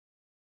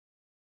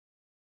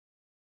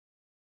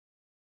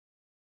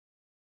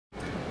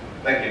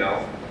Thank you,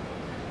 Noel.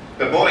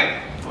 Good morning.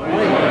 Good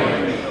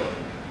morning.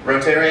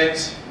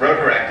 Rotarians,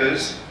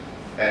 Rotaractors,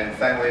 and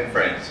family and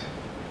friends.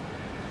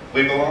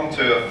 We belong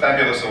to a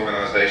fabulous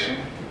organisation,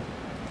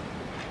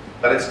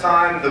 but it's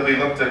time that we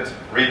looked at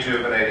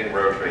rejuvenating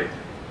Rotary.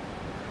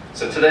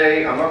 So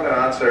today, I'm not going to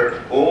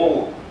answer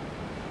all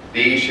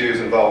the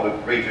issues involved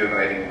with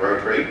rejuvenating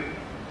Rotary,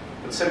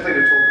 but simply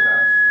to talk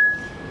about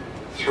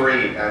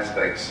three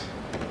aspects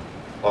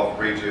of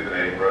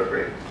rejuvenating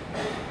Rotary.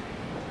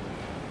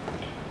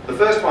 The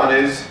first one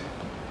is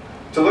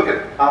to look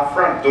at our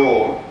front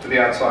door to the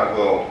outside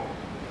world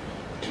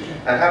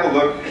and have a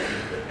look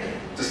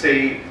to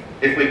see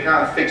if we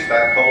can't fix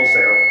that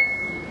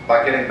wholesale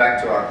by getting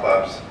back to our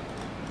clubs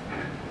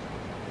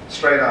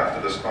straight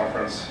after this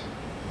conference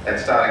and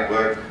starting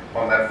work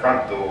on that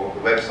front door,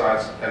 the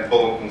websites and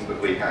bulletins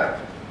that we have.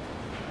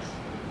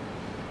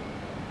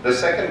 The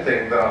second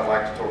thing that I'd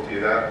like to talk to you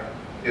about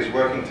is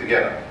working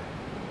together.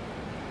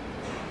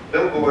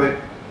 Bill Boyd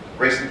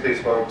recently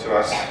spoke to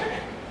us,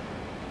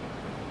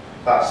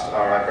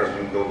 our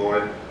President Bill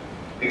Boyd,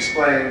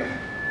 explained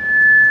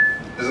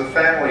there's a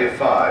family of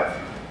 5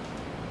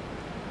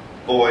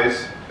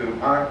 boys who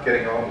aren't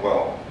getting on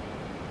well.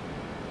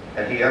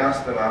 And he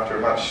asked them after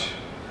much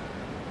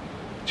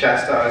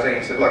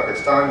chastising, he said, look,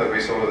 it's time that we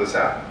sorted this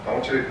out. I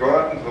want you to go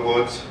out into the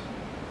woods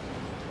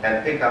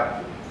and pick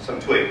up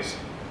some twigs,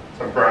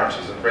 some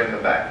branches, and bring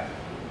them back.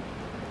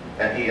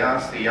 And he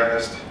asked the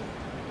youngest,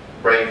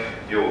 break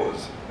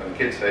yours. And the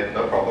kid said,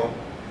 no problem.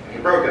 And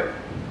he broke it.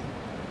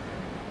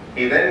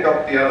 He then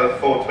got the other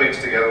 4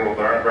 twigs together, or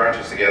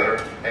branches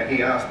together, and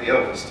he asked the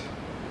eldest,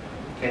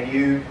 can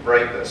you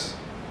break this?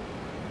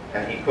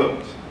 And he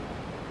couldn't.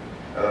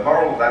 Now the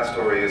moral of that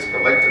story is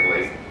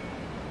collectively,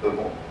 the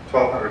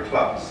 1,200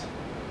 clubs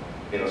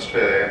in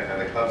Australia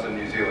and the clubs in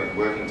New Zealand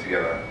working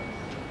together,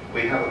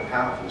 we have a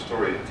powerful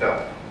story to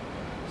tell.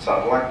 So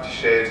I'd like to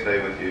share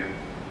today with you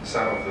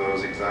some of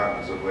those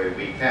examples of where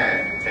we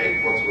can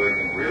take what's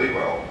working really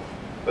well,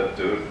 but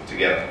do it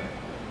together.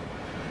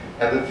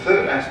 And the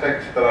third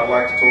aspect that I'd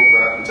like to talk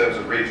about in terms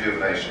of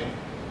rejuvenation,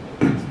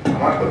 I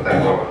might put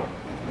that over.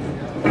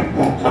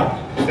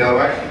 The other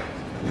way?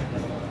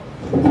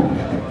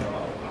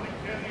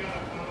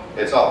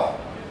 It's off.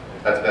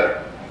 That's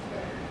better.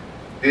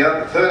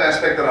 The third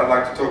aspect that I'd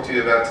like to talk to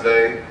you about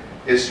today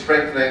is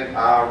strengthening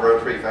our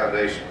Rotary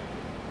Foundation.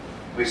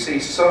 We see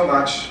so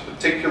much,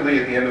 particularly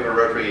at the end of a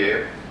Rotary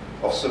year,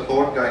 of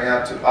support going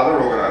out to other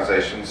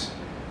organisations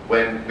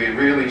when we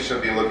really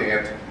should be looking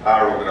at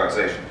our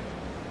organisation.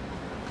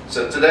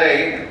 So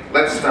today,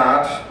 let's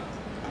start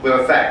with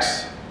a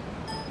fax.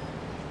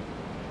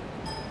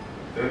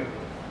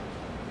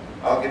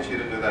 I'll get you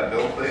to do that,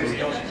 Bill, please.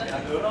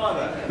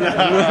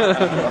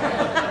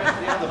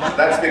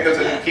 That's because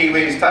the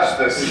Kiwis touched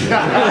this.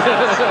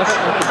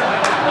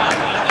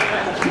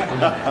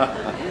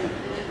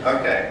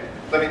 Okay,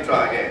 let me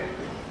try again.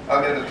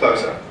 I'll get it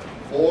closer.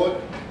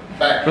 Forward,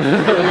 back.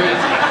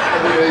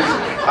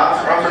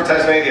 I'm from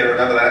Tasmania,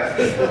 remember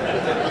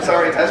that?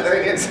 Sorry,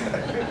 Tasmanians.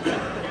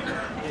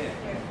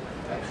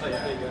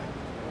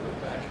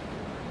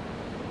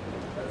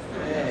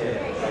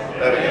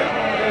 There we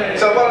go.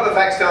 So what are the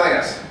facts telling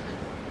us?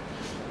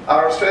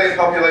 Our Australian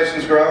population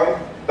has grown,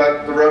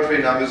 but the Rotary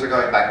numbers are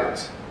going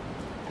backwards.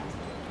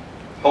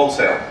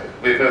 Wholesale.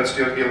 We've heard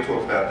Stuart Gill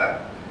talk about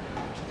that.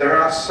 There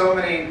are so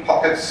many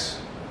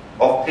pockets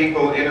of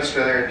people in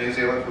Australia and New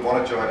Zealand who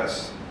want to join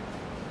us.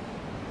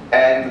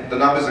 And the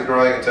numbers are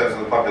growing in terms of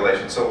the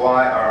population, so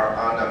why are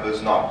our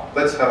numbers not?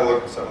 Let's have a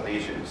look at some of the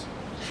issues.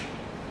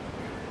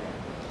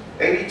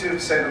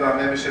 82% of our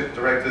membership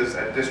directors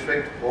at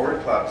district or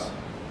in clubs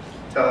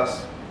tell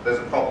us there's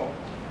a problem.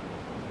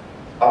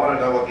 I want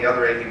to know what the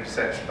other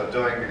 80% are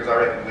doing, because I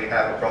reckon we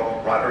have a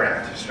problem right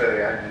around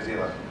Australia and New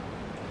Zealand.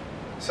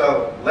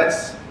 So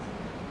let's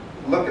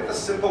look at the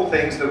simple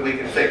things that we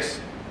can fix.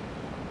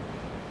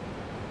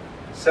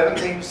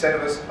 17%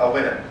 of us are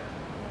women.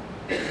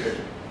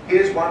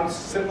 Here's one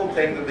simple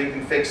thing that we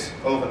can fix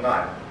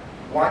overnight.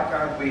 Why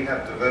can't we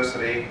have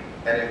diversity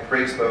and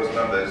increase those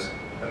numbers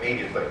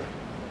immediately?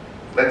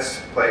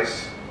 Let's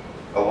place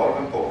a lot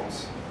of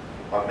importance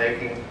on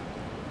making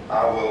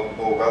our world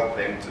more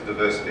welcoming to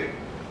diversity.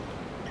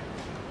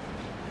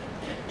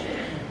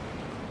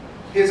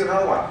 Here's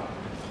another one.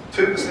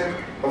 2%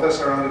 of us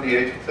are under the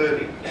age of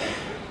 30,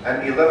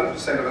 and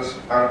 11% of us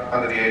are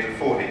under the age of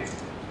 40.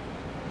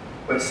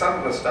 When some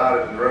of us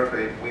started in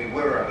Rotary, we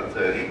were under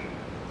 30,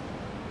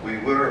 we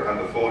were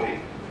under 40,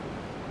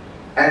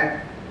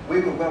 and we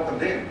were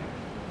welcomed in.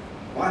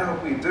 Why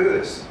don't we do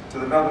this to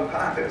the Melbourne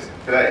Parkers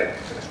today?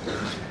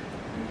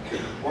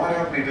 Why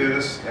don't we do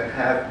this and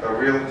have a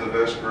real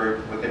diverse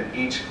group within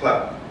each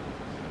club?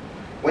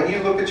 When you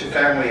look at your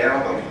family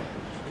album,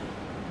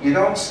 you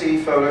don't see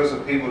photos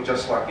of people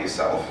just like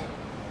yourself.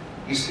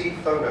 You see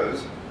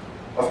photos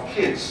of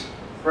kids,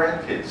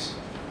 grandkids,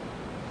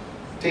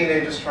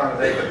 teenagers trying to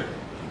make it,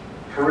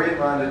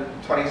 career-minded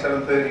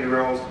 27,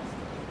 30-year-olds,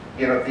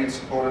 being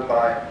supported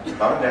by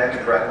mum and dad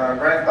and grandma and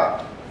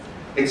grandpa.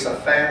 It's a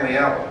family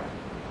album.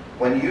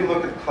 When you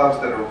look at clubs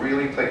that are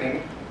really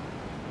clicking,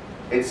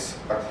 It's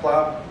a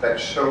club that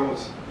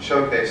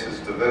showcases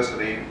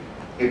diversity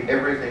in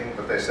everything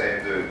that they say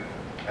and do,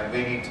 and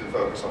we need to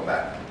focus on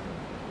that.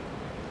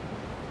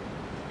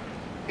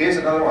 Here's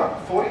another one.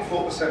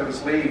 44% of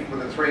us leave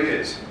within 3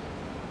 years.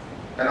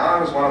 And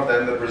I was one of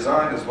them that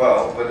resigned as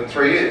well within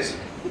 3 years.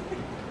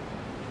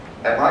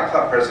 And my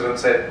club president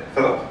said,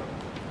 Philip,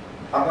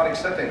 I'm not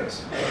accepting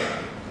this.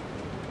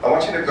 I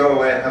want you to go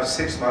away and have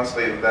 6 months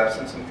leave of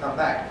absence and come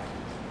back.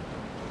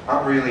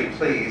 I'm really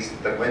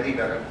pleased that Wendy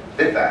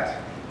did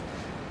that,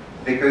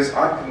 because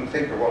I couldn't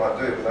think of what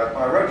I'd do without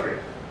my Rotary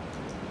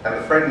and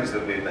the friends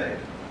that we've made.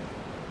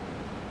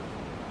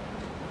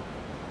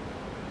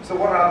 So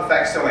what are the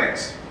facts telling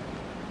us?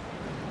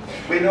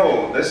 We know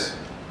all of this.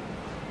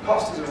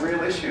 Cost is a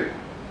real issue.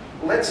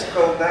 Let's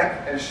go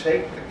back and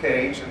shake the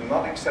cage and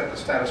not accept the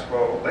status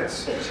quo.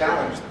 Let's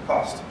challenge the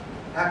cost.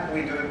 How can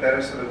we do it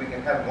better so that we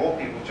can have more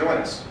people join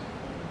us?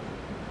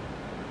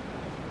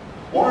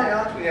 Why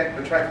aren't we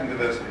attracting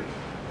diversity?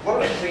 What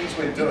are the things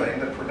we're doing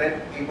that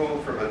prevent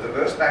people from a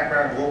diverse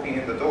background walking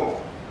in the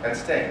door and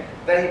staying?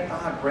 They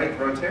are great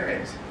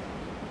Rotarians.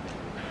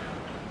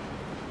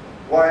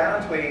 Why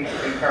aren't we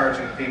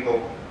encouraging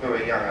people who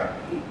are younger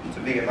to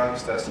be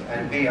amongst us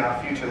and be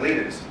our future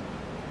leaders?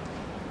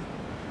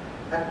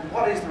 And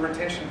what is the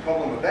retention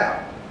problem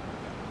about?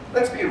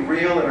 Let's be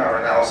real in our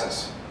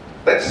analysis.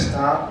 Let's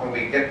start when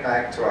we get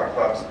back to our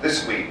clubs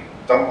this week.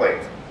 Don't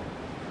wait.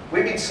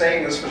 We've been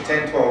saying this for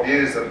 10, 12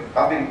 years.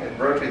 I've been in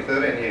Rotary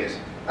 13 years,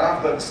 and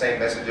I've heard the same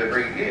message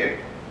every year.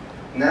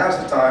 Now's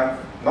the time,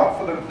 not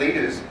for the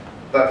leaders,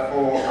 but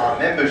for our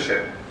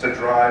membership to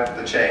drive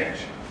the change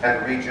and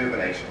the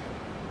rejuvenation.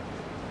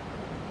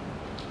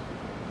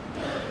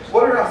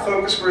 What are our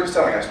focus groups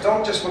telling us?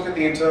 Don't just look at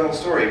the internal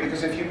story,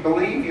 because if you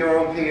believe your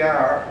own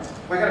PR,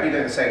 we're going to be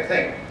doing the same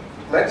thing.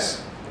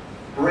 Let's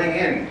bring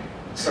in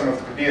some of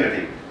the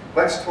community.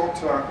 Let's talk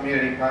to our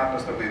community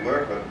partners that we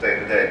work with day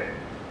to day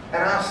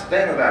and ask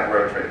them about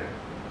Rotary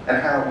and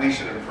how we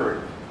should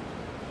improve.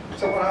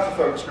 So what are the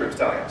focus groups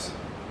telling us?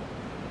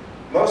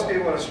 Most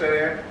people in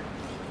Australia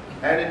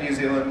and in New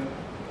Zealand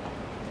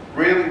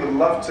really would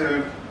love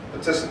to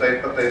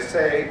participate, but they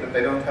say that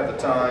they don't have the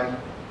time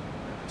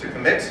to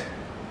commit,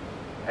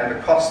 and the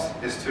cost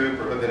is too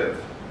prohibitive.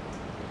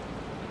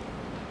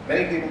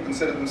 Many people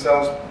consider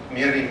themselves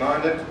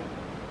community-minded,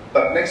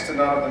 but next to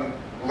none of them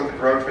look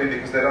at Rotary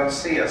because they don't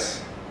see us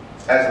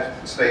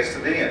as a space to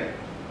be in.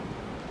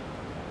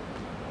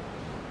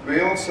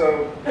 We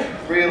also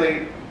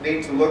really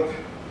need to look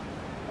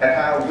at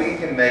how we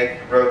can make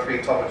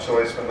Rotary top of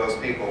choice for those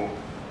people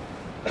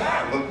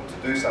who look to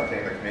do something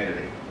in the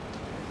community.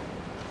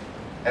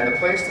 And the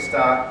place to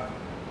start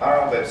are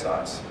our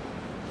websites.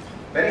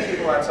 Many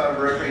people outside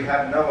of Rotary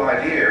have no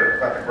idea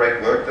about the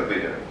great work that we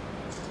do.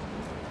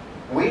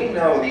 We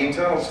know the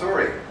internal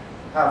story,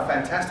 how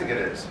fantastic it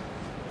is.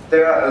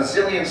 There are a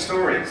zillion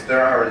stories.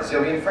 There are a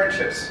zillion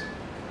friendships.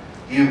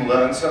 You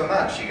learn so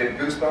much. You get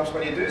goosebumps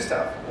when you do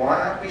stuff. Why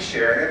aren't we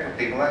sharing it with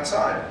people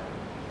outside?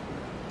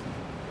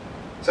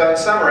 So in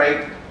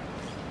summary,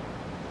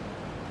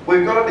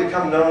 we've got to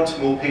become known to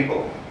more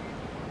people.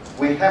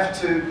 We have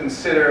to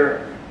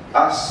consider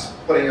us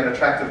putting an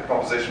attractive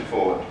proposition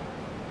forward.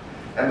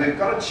 And we've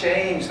got to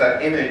change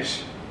that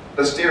image,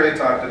 the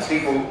stereotype that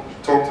people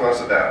talk to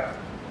us about.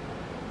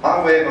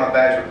 I wear my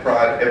badge of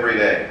pride every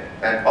day,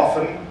 and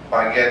often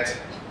I get,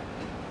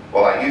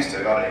 well, I used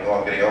to, not anymore,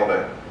 I'm getting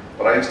older,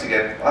 but I used to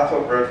get, I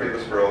thought Rotary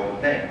was for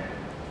old men.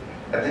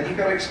 And then you've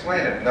got to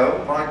explain it.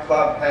 No, my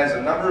club has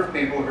a number of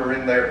people who are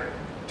in their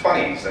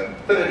 20s and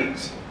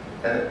 30s,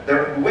 and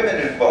there are women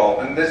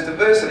involved, and there's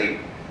diversity.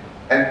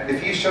 And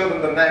if you show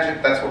them the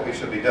magic, that's what we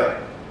should be doing.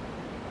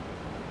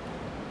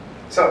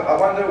 So I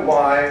wonder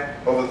why,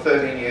 over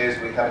 13 years,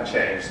 we haven't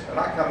changed. And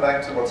I come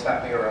back to what's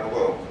happening around the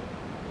world.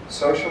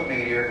 Social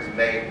media has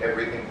made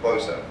everything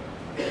closer.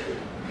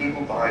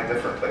 People buy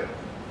differently.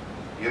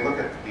 You look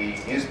at the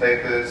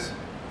newspapers,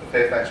 the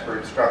Fairfax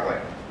Group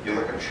struggling. You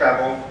look at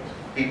travel,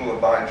 people are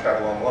buying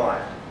travel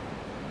online.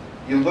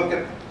 You look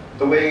at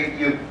the way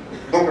you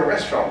book a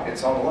restaurant,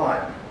 it's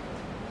online.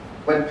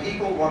 When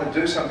people want to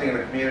do something in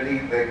the community,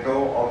 they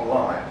go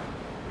online.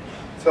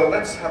 So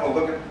let's have a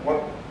look at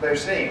what they're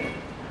seeing.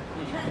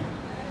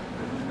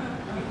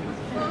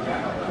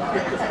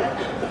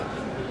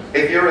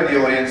 If you're in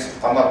the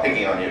audience, I'm not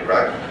picking on you,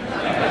 right?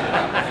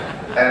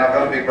 And I've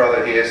got a big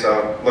brother here,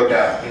 so look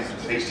out.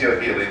 He's still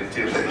here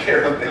to take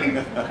care of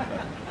me.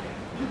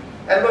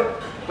 And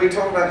look, we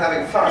talk about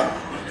having fun.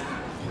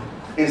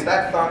 Is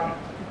that fun?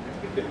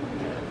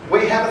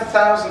 We have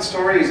 1,000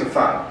 stories of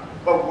fun,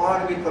 but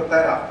why do we put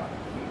that up?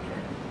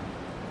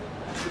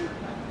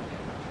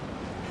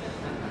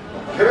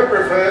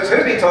 Who's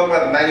been talking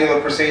about the manual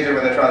of procedure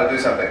when they're trying to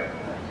do something?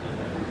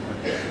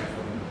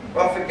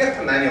 Well, forget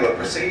the manual of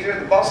procedure.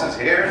 The boss is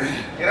here.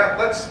 You know,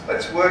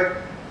 let's work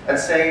at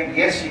saying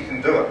yes, you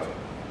can do it.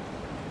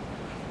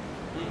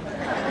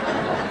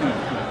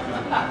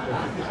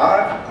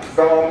 I've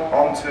gone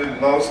onto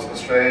most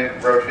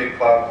Australian Rotary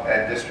Club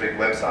and District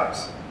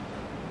websites.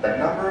 The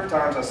number of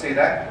times I see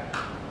that,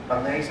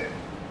 amazing.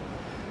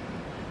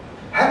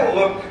 Have a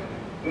look,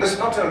 this is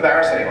not to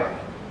embarrass anyone,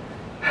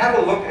 have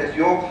a look at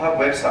your club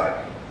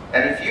website.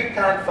 And if you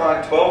can't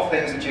find 12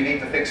 things that you need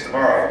to fix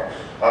tomorrow,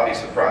 I'll be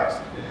surprised.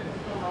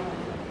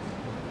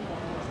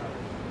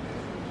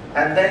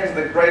 And then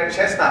the great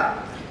chestnut.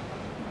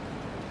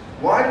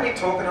 Why do we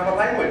talk another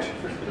language?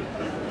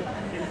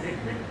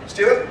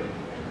 Stuart?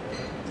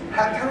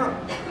 How come?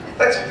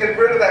 Let's get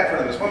rid of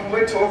acronyms. When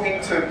we're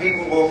talking to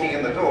people walking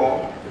in the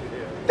door,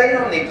 they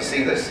don't need to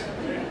see this.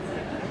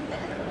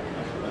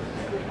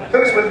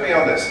 Who's with me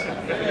on this?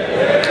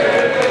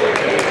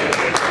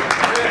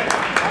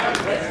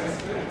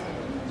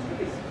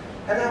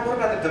 And now what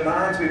about the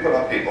demands we put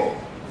on people?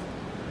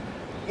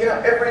 You know,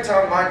 every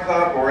time my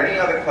club or any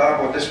other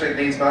club or district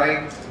needs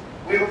money,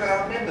 we look at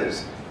our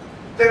members.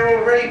 They're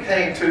already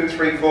paying $2,000,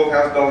 $3,000,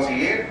 $4,000 a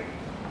year.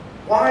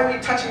 Why are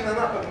we touching them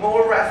up with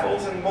more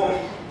raffles and more,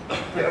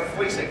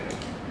 fleecing?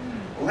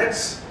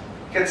 Let's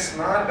get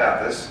smart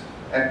about this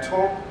and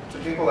talk to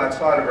people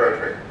outside of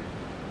Rotary.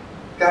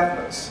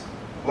 Governments,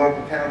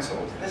 local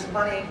councils. There's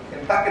money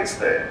in buckets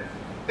there.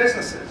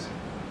 Businesses.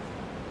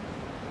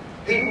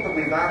 People that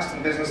we've asked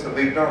in business that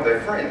we've known,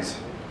 they're friends.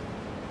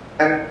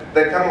 And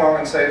they come along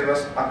and say to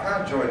us, I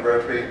can't join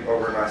Rotary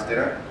over a nice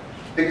dinner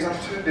because I'm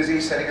too busy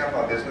setting up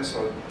my business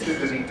or too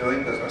busy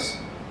doing business.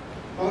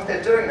 Well, if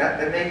they're doing that,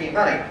 they're making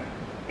money.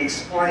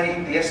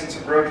 Explain the essence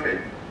of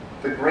Rotary,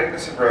 the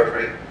greatness of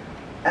Rotary,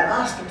 and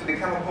ask them to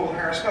become a Paul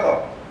Harris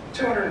Fellow.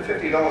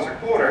 $250 a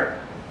quarter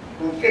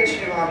will get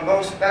you our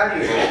most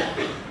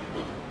valuable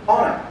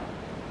honour.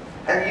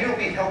 And you'll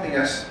be helping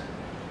us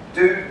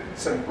do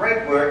some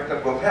great work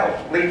that will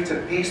help lead to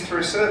peace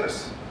through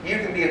service. You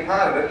can be a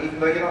part of it even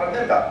though you're not a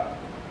member.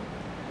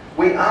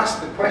 We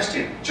ask the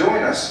question,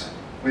 join us,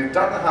 we've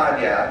done the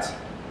hard yards,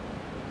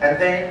 and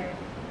then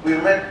we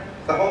let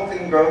the whole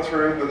thing go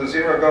through with a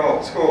 0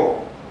 goal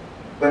score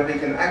when we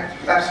can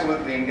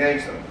absolutely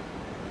engage them.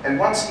 And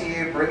once a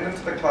year, bring them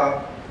to the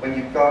club when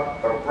you've got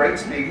a great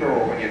speaker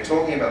or when you're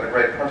talking about the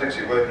great projects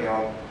you're working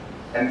on,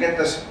 and get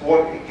the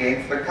support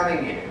again for the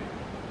coming year.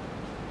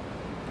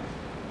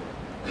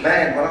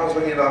 Man, when I was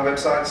looking at our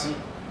websites,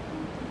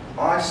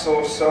 I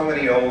saw so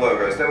many old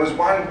logos. There was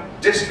one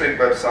district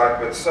website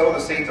with Sow the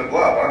Seeds of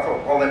Love. I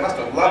thought, well, they must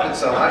have loved it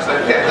so much they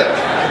kept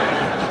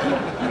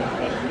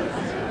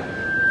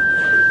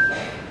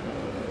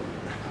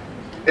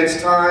it.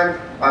 It's time,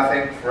 I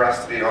think, for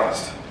us to be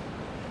honest.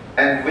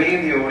 And we,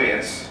 the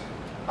audience,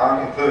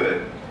 are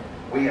included.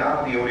 We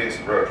are the audience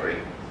of Rotary.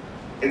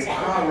 It's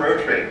our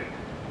Rotary.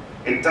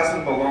 It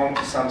doesn't belong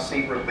to some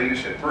secret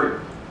leadership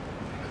group.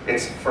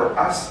 It's for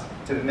us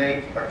to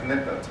make a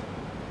commitment.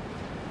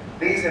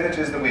 These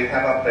images that we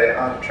have up there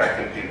aren't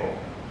attracting people.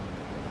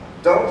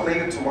 Don't leave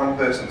it to one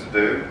person to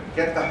do.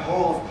 Get the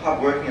whole of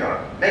club working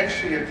on it. Make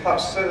sure your club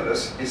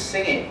service is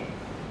singing.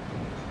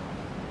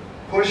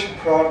 Push,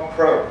 prod,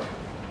 probe.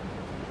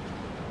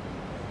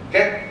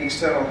 Get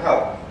external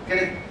help.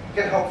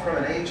 Get help from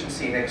an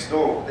agency next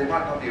door. They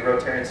might not be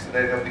Rotarians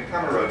today, they'll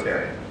become a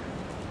Rotarian.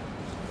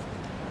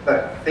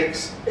 But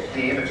fix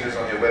the images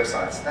on your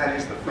websites. That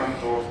is the front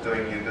door to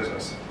doing new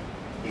business.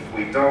 If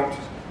we don't,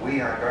 we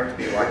are going to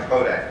be like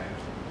Kodak.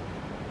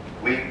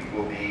 We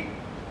will be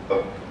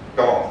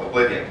gone,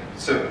 oblivion,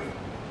 soon.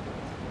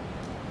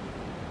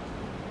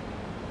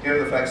 Here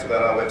are the facts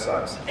about our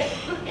websites.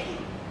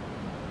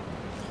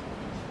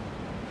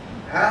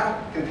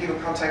 How can people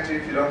contact you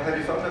if you don't have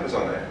your phone numbers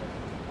on there?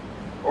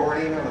 Or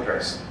an email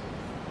address?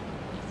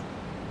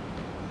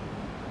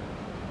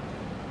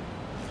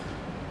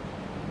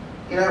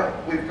 You know,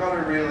 we've got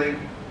to really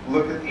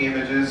look at the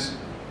images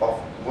of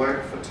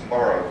work for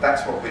tomorrow.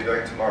 That's what we're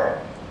doing tomorrow.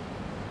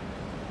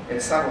 In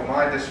some of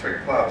my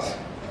district clubs,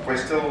 we're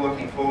still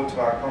looking forward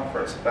to our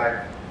conference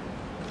back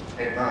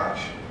in March.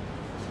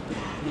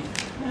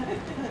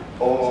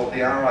 Or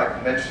the RI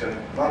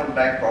convention, not in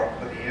Bangkok,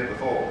 but the year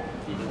before.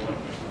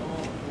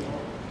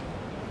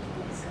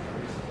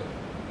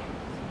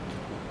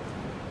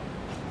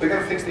 We've got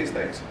to fix these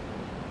things.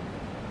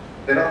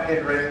 They're not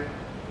hindering,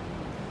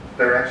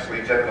 they're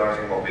actually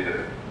jeopardizing what we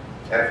do.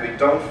 And if we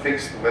don't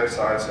fix the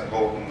websites and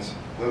bulletins,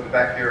 we'll be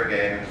back here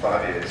again in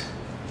 5 years.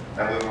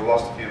 And we would have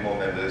lost a few more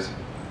members,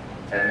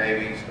 and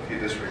maybe a few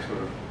districts would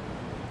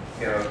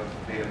have,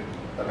 been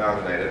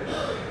amalgamated,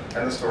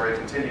 and the story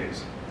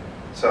continues.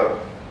 So,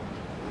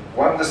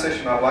 one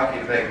decision I'd like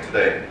you to make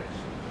today,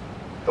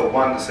 the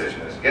one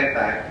decision is get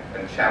back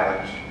and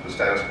challenge the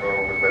status quo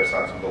with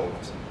websites and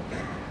bulletins.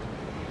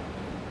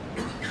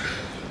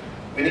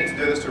 We need to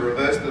do this to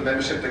reverse the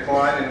membership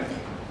decline in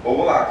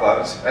all our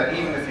clubs, and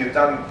even if you've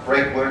done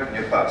great work in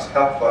your clubs,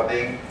 help by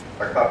being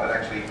a club that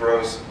actually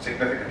grows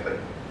significantly.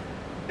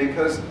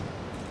 Because,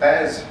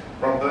 as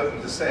Ron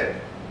Burton just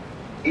said,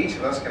 each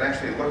of us can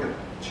actually look at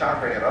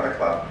chartering another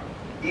club,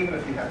 even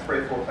if you have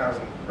 3,000 or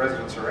 4,000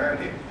 residents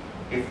around you.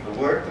 If the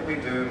work that we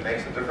do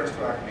makes a difference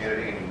to our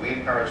community and we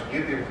encourage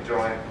new people to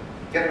join,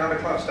 get another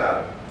club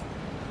started.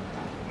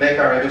 Make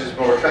our images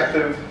more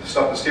attractive,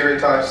 stop the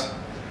stereotypes,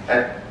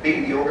 and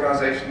be the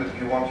organisation that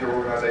you want your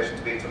organisation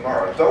to be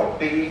tomorrow. Don't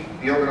be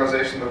the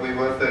organisation that we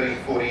were 30,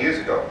 40 years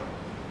ago.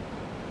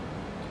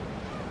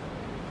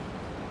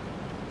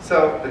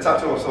 So it's up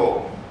to us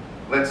all.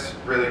 Let's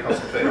really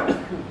concentrate on it.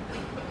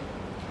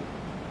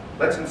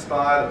 Let's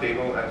inspire the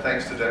people, and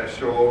thanks to Dennis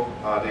Shaw,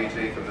 our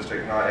DG from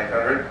District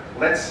 9800,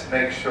 let's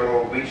make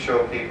sure we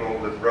show people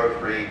with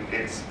Rotary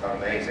it's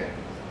amazing.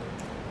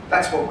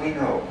 That's what we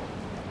know.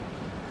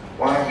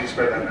 Why don't we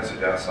spread that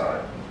message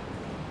outside?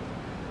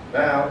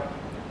 Now,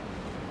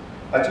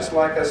 I'd just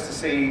like us to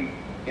see,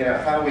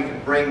 how we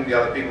can bring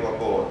the other people on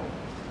board.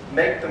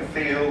 Make them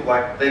feel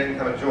like they can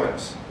come and join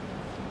us.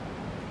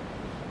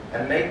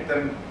 And make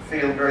them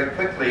feel very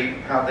quickly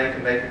how they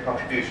can make a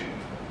contribution.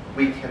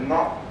 We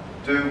cannot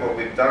do what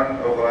we've done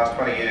over the last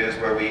 20 years,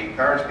 where we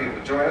encourage people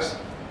to join us,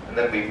 and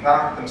then we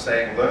park them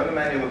saying, learn the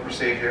manual of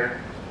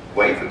procedure,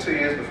 wait for 2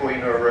 years before you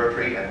know a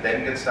Rotary, and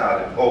then get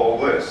started. Or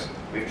worse,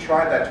 we've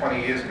tried that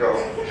 20 years ago,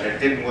 and it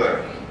didn't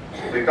work.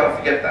 We've got to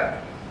forget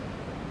that.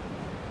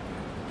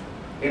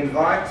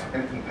 Invite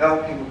and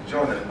compel people to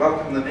join them,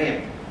 welcome them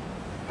in,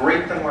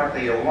 greet them like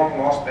they're your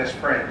long-lost best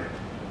friend,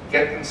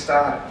 get them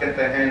started, get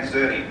their hands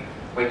dirty.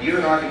 When you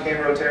and I became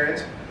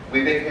Rotarians,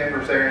 we became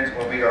Rotarians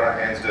when we got our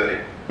hands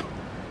dirty.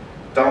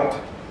 Don't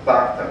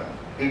bark them.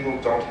 People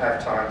don't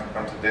have time to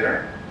come to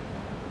dinner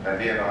and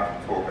be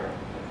enough talking.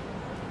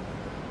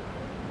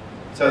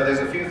 So there's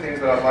a few things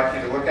that I'd like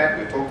you to look at.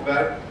 We've talked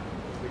about it.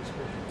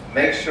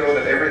 Make sure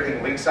that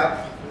everything links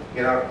up.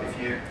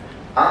 If you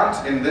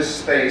aren't in this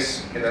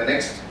space in the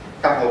next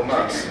couple of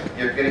months,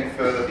 you're getting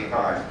further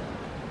behind.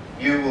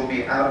 You will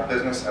be out of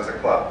business as a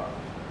club.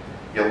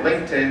 Your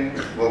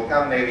LinkedIn will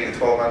come maybe in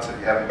 12 months if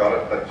you haven't got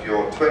it, but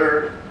your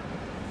Twitter,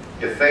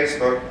 your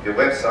Facebook, your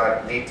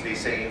website need to be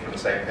singing from the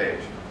same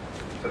page.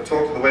 So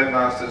talk to the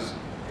webmasters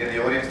in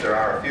the audience. There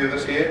are a few of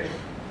us here.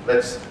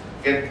 Let's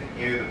get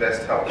you the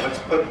best help. Let's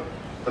put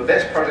the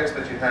best projects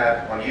that you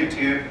have on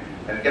YouTube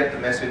and get the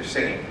message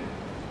singing.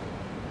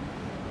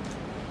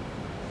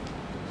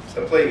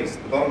 So please,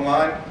 the bottom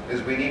line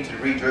is we need to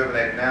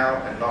rejuvenate now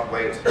and not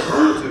wait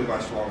too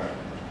much longer.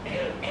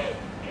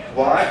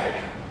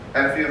 Why?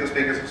 And a few of the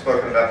speakers have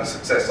spoken about the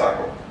success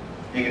cycle.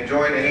 You can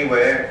join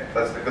anywhere.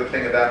 That's the good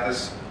thing about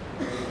this.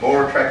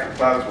 More attractive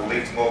clubs will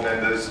lead to more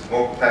members,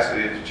 more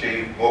capacity to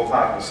achieve, more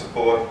partner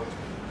support,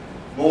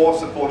 more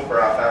support for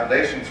our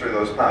foundation through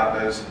those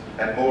partners,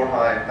 and more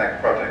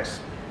high-impact projects.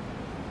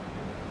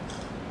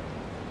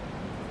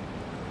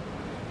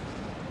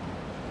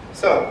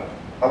 So,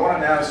 I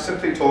want to now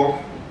simply talk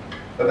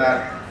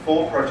about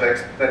 4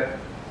 projects that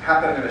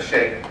happen in a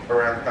shape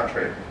around the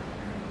country.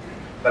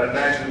 But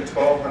imagine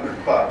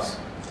 1,200 clubs,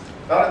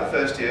 not in the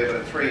first year, but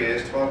in 3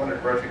 years,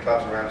 1,200 Rotary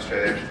clubs around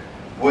Australia,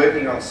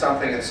 working on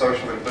something in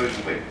Social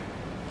Inclusion Week.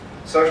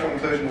 Social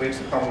Inclusion Week is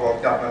a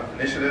Commonwealth Government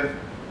initiative.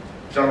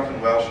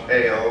 Jonathan Welsh,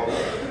 AO,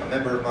 a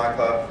member of my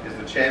club, is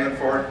the chairman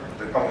for it.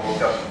 The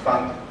Commonwealth Government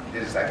fund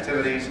his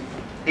activities.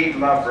 He'd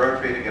love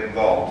Rotary to get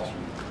involved.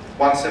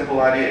 One simple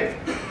idea.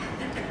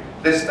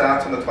 This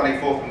starts on the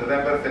 24th of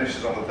November,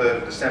 finishes on the 3rd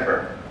of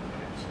December.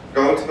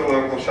 Go to the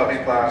local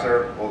shopping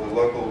plaza or the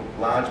local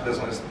large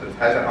business that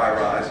has a high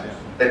rise.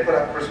 They put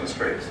up Christmas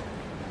trees.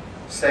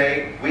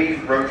 Say, we,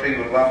 Rotary,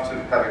 would love to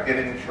have a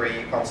giving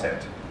tree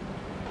concept.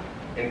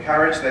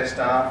 Encourage their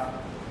staff,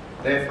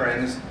 their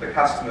friends, the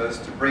customers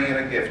to bring in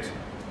a gift.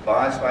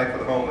 Buy a sleigh for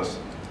the homeless.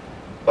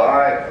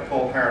 Buy a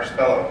Paul Harris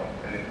Fellow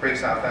and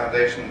increase our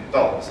foundation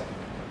dollars.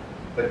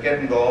 But get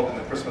involved in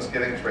the Christmas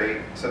giving tree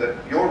so that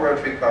your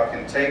Rotary Club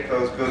can take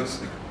those goods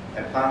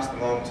and pass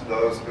them on to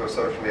those who are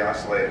socially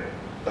isolated,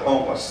 the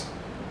homeless.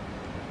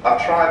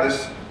 I've tried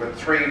this with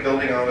 3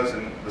 building owners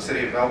in the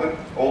city of Melbourne.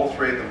 All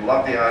 3 of them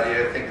love the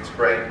idea, think it's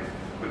great,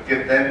 would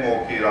give them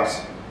more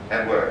kudos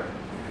and work.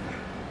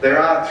 There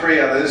are 3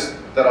 others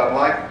that I'd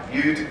like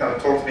you to come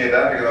and talk to me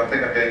about, because I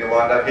think I'm getting the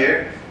wind up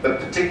here, but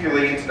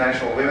particularly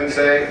International Women's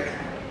Day.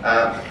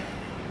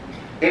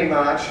 In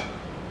March,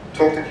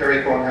 talk to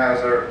Kerry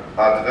Kornhauser,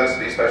 our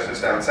diversity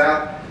specialist down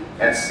south,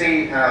 and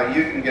see how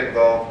you can get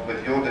involved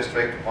with your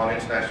district on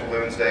International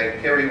Women's Day.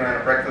 Kerry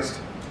ran a breakfast.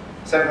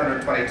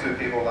 722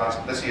 people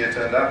this year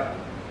turned up.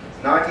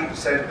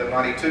 90% of them,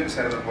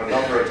 92% of them were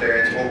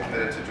non-Rotarians, all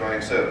committed to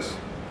joining service.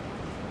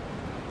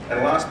 And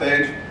last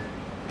page,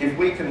 if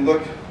we can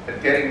look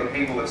at getting the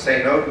people that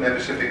say no to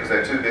membership because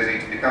they're too busy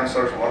to become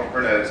social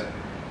entrepreneurs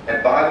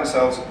and buy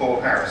themselves a Paul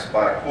Harris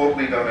by a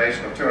quarterly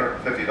donation of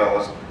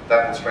 $250,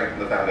 that will strengthen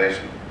the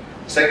foundation.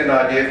 Second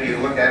idea for you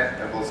to look at,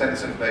 and we'll send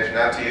this information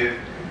out to you,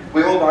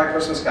 we all buy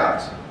Christmas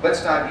cards. Let's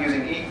start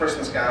using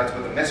e-Christmas cards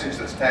with a message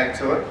that's tagged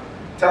to it,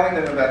 telling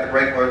them about the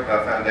great work of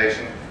our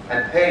foundation,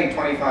 and paying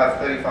 $25,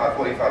 $35,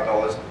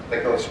 $45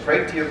 that goes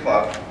straight to your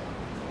club,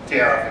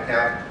 TRF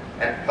account,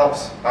 and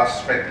helps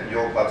us strengthen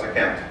your club's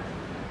account.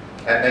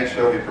 And make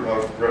sure we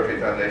promote the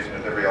Rotary Foundation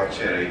at every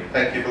opportunity.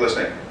 Thank you for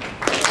listening.